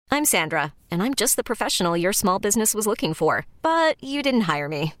I'm Sandra, and I'm just the professional your small business was looking for. But you didn't hire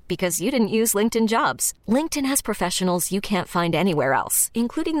me because you didn't use LinkedIn Jobs. LinkedIn has professionals you can't find anywhere else,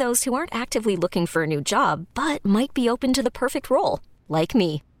 including those who aren't actively looking for a new job, but might be open to the perfect role, like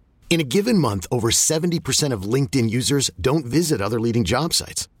me. In a given month, over 70% of LinkedIn users don't visit other leading job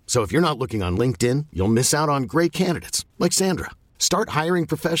sites. So if you're not looking on LinkedIn, you'll miss out on great candidates like Sandra. Start hiring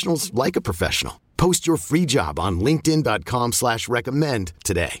professionals like a professional. Post your free job on linkedin.com/recommend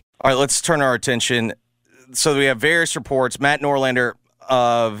today. All right, let's turn our attention. So we have various reports. Matt Norlander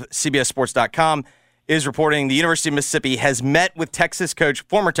of CBSSports.com is reporting the University of Mississippi has met with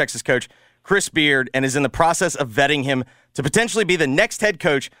former Texas coach Chris Beard, and is in the process of vetting him to potentially be the next head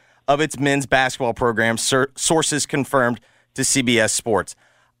coach of its men's basketball program, sources confirmed to CBS Sports.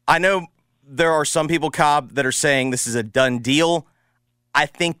 I know there are some people, Cobb, that are saying this is a done deal. I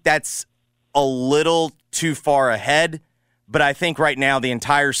think that's a little too far ahead, but I think right now the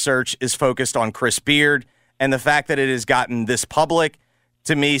entire search is focused on Chris Beard, and the fact that it has gotten this public,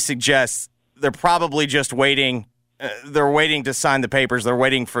 to me, suggests they're probably just waiting. They're waiting to sign the papers. They're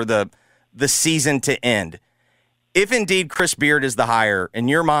waiting for the season to end. If indeed Chris Beard is the hire, in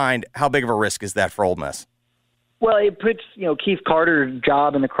your mind, how big of a risk is that for Ole Miss? Well, it puts Keith Carter's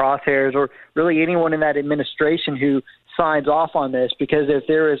job in the crosshairs, or really anyone in that administration who signs off on this, because if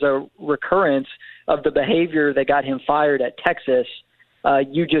there is a recurrence of the behavior that got him fired at Texas,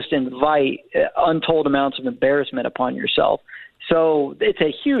 you just invite untold amounts of embarrassment upon yourself. So it's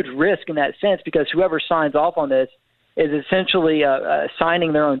a huge risk in that sense, because whoever signs off on this is essentially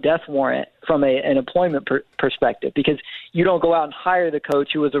signing their own death warrant from an employment perspective, because you don't go out and hire the coach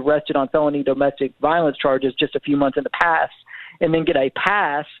who was arrested on felony domestic violence charges just a few months in the past and then get a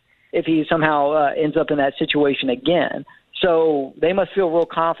pass if he somehow ends up in that situation again. So they must feel real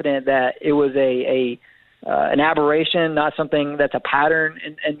confident that it was an aberration, not something that's a pattern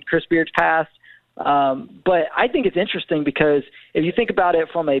in Chris Beard's past. But I think it's interesting, because if you think about it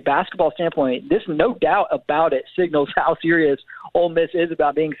from a basketball standpoint, this, no doubt about it, signals how serious Ole Miss is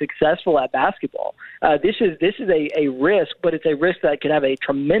about being successful at basketball. This is a risk, but it's a risk that could have a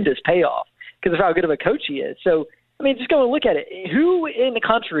tremendous payoff because of how good of a coach he is. So, I mean, just go and look at it. Who in the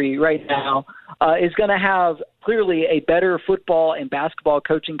country right now is going to have clearly a better football and basketball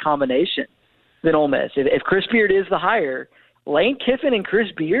coaching combination than Ole Miss? If Chris Beard is the hire, Lane Kiffin and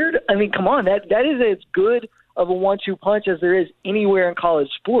Chris Beard, I mean, come on, that is as good of a 1-2 punch as there is anywhere in college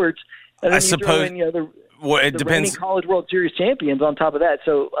sports. And then I suppose the it depends. College World Series champions on top of that.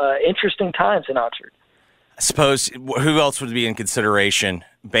 So interesting times in Oxford. I suppose who else would be in consideration?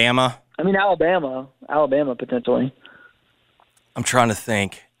 Bama? I mean, Alabama potentially. I'm trying to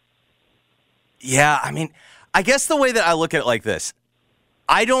think. Yeah, I mean, I guess the way that I look at it like this,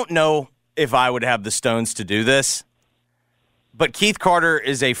 I don't know if I would have the stones to do this, but Keith Carter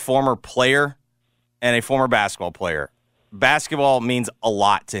is a former player and a former basketball player. Basketball means a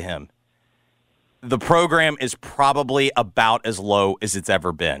lot to him. The program is probably about as low as it's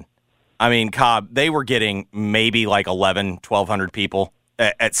ever been. I mean, Cobb, they were getting maybe like 1,200 people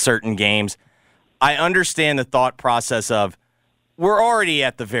at certain games. I understand the thought process of, we're already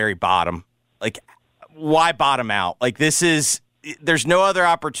at the very bottom. Like, why bottom out? Like, there's no other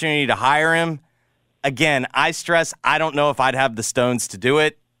opportunity to hire him. Again, I stress, I don't know if I'd have the stones to do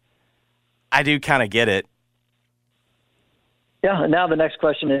it. I do kind of get it. Yeah, now the next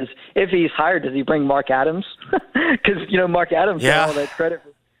question is, if he's hired, does he bring Mark Adams? Because, Mark Adams got all that credit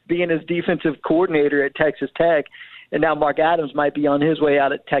for being his defensive coordinator at Texas Tech, and now Mark Adams might be on his way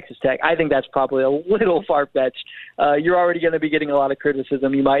out at Texas Tech. I think that's probably a little far-fetched. You're already going to be getting a lot of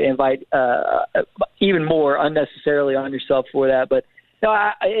criticism. You might invite even more unnecessarily on yourself for that. But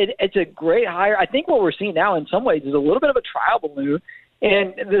no, it's a great hire. I think what we're seeing now in some ways is a little bit of a trial balloon.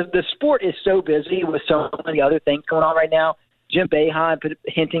 And the sport is so busy with so many other things going on right now. Jim Boeheim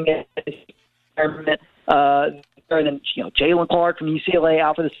hinting at his retirement. And then, Jalen Clark from UCLA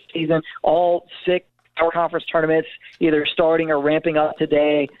out for the season. All 6 Power Conference tournaments either starting or ramping up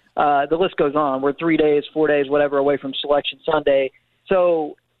today. The list goes on. We're 3 days, 4 days, whatever, away from Selection Sunday.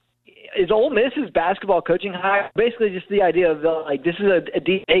 So is Ole Miss's basketball coaching hire basically just the idea of this is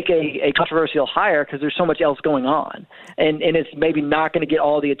a controversial hire because there's so much else going on, and it's maybe not going to get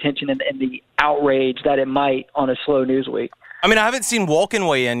all the attention and the outrage that it might on a slow news week. I mean, I haven't seen Wolken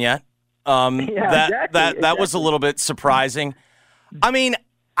weigh in yet. That was a little bit surprising. I mean,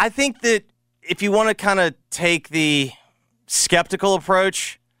 I think that if you want to kind of take the skeptical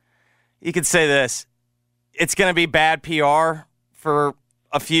approach, you could say this: it's going to be bad PR for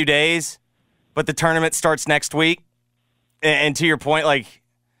a few days, but the tournament starts next week. And to your point,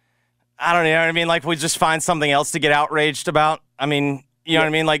 I don't know what I mean? We just find something else to get outraged about. I mean, You know what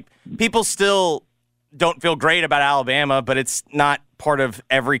I mean? Like, people still don't feel great about Alabama, but it's not part of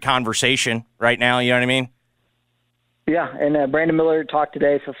every conversation right now. You know what I mean? Yeah, and Brandon Miller talked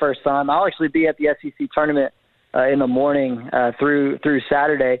today for the first time. I'll actually be at the SEC tournament in the morning through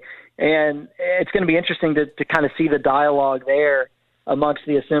Saturday, and it's going to be interesting to kind of see the dialogue there amongst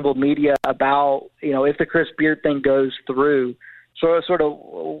the assembled media about, if the Chris Beard thing goes through. So sort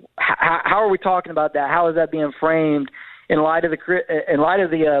of how are we talking about that? How is that being framed in light of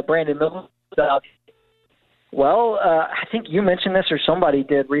the Brandon Miller stuff? Well, I think you mentioned this or somebody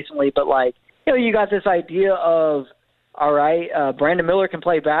did recently, but you got this idea of, all right, Brandon Miller can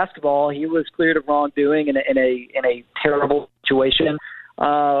play basketball. He was cleared of wrongdoing in a terrible situation.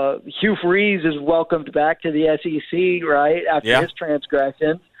 Hugh Freeze is welcomed back to the SEC, right, after his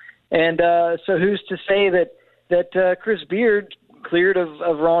transgressions. And so who's to say that Chris Beard, cleared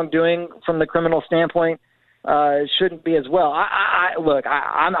of wrongdoing from the criminal standpoint, shouldn't be as well?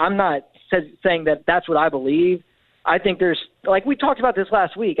 I'm not saying that that's what I believe. I think there's, we talked about this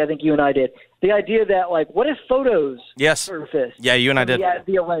last week, I think you and I did, the idea that, what if photos surface? Yeah, you and I did.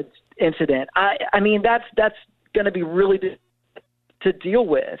 The alleged incident. I mean, that's going to be really to deal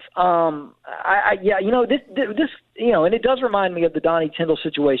with. This, and it does remind me of the Donnie Tyndall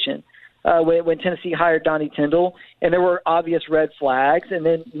situation when Tennessee hired Donnie Tyndall, and there were obvious red flags, and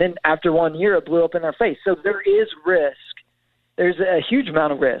then after 1 year, it blew up in their face. So there is risk. There's a huge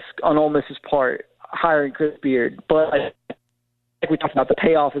amount of risk on Ole Miss's part hiring Chris Beard, but like we talked about, the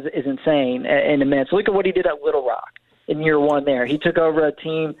payoff is insane and immense. Look at what he did at Little Rock in year one there. He took over a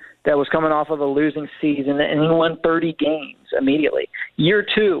team that was coming off of a losing season, and he won 30 games immediately. Year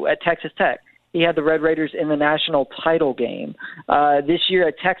two at Texas Tech, he had the Red Raiders in the national title game. This year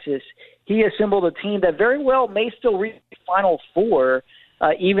at Texas, he assembled a team that very well may still reach the Final Four,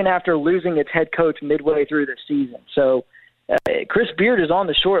 even after losing its head coach midway through the season. So Chris Beard is on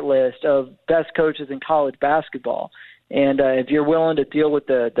the short list of best coaches in college basketball. And if you're willing to deal with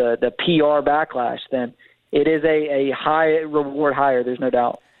the PR backlash, then it is a high reward hire. There's no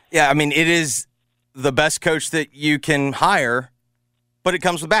doubt. Yeah, I mean, it is the best coach that you can hire, but it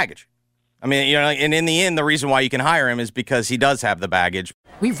comes with baggage. I mean, and in the end, the reason why you can hire him is because he does have the baggage.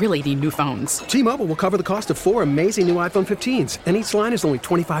 We really need new phones. T-Mobile will cover the cost of 4 amazing new iPhone 15s, and each line is only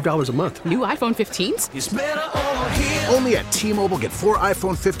 $25 a month. New iPhone 15s? It's better over here. Only at T-Mobile, get 4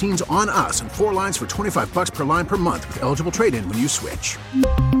 iPhone 15s on us and 4 lines for $25 per line per month with eligible trade-in when you switch.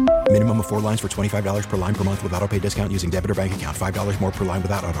 Minimum of 4 lines for $25 per line per month with autopay discount using debit or bank account. $5 more per line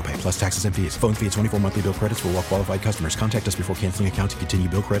without autopay, plus taxes and fees. Phone fee at 24 monthly bill credits for well-qualified customers. Contact us before canceling account to continue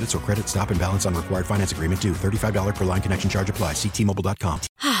bill credits or credit stop and balance on required finance agreement due. $35 per line connection charge applies. See T-Mobile.com.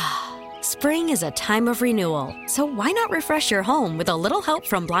 Spring is a time of renewal, so why not refresh your home with a little help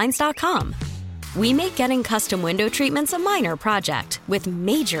from Blinds.com? We make getting custom window treatments a minor project with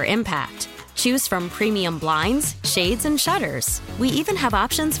major impact. Choose from premium blinds, shades, and shutters. We even have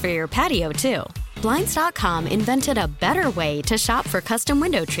options for your patio, too. Blinds.com invented a better way to shop for custom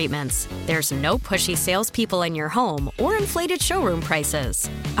window treatments. There's no pushy salespeople in your home or inflated showroom prices.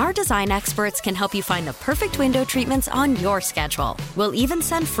 Our design experts can help you find the perfect window treatments on your schedule. We'll even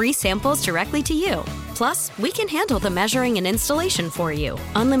send free samples directly to you. Plus, we can handle the measuring and installation for you.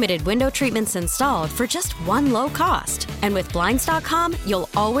 Unlimited window treatments installed for just one low cost. And with Blinds.com, you'll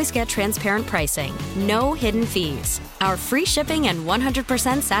always get transparent pricing. No hidden fees. Our free shipping and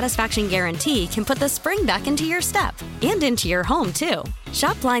 100% satisfaction guarantee can put the spring back into your step and into your home, too.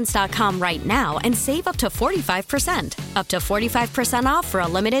 Shop Blinds.com right now and save up to 45%. Up to 45% off for a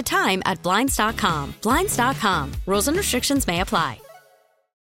limited time at Blinds.com. Blinds.com. Rules and restrictions may apply.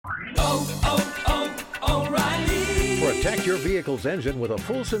 O'Reilly. Protect your vehicle's engine with a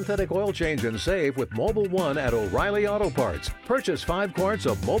full synthetic oil change and save with Mobil 1 at O'Reilly Auto Parts. Purchase 5 quarts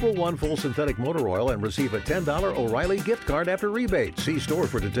of Mobil 1 full synthetic motor oil and receive a $10 O'Reilly gift card after rebate. See store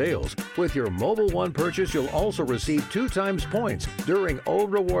for details. With your Mobil 1 purchase, you'll also receive 2 times points during O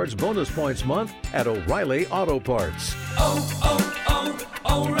Rewards Bonus Points Month at O'Reilly Auto Parts.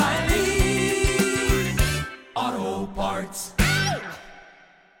 O'Reilly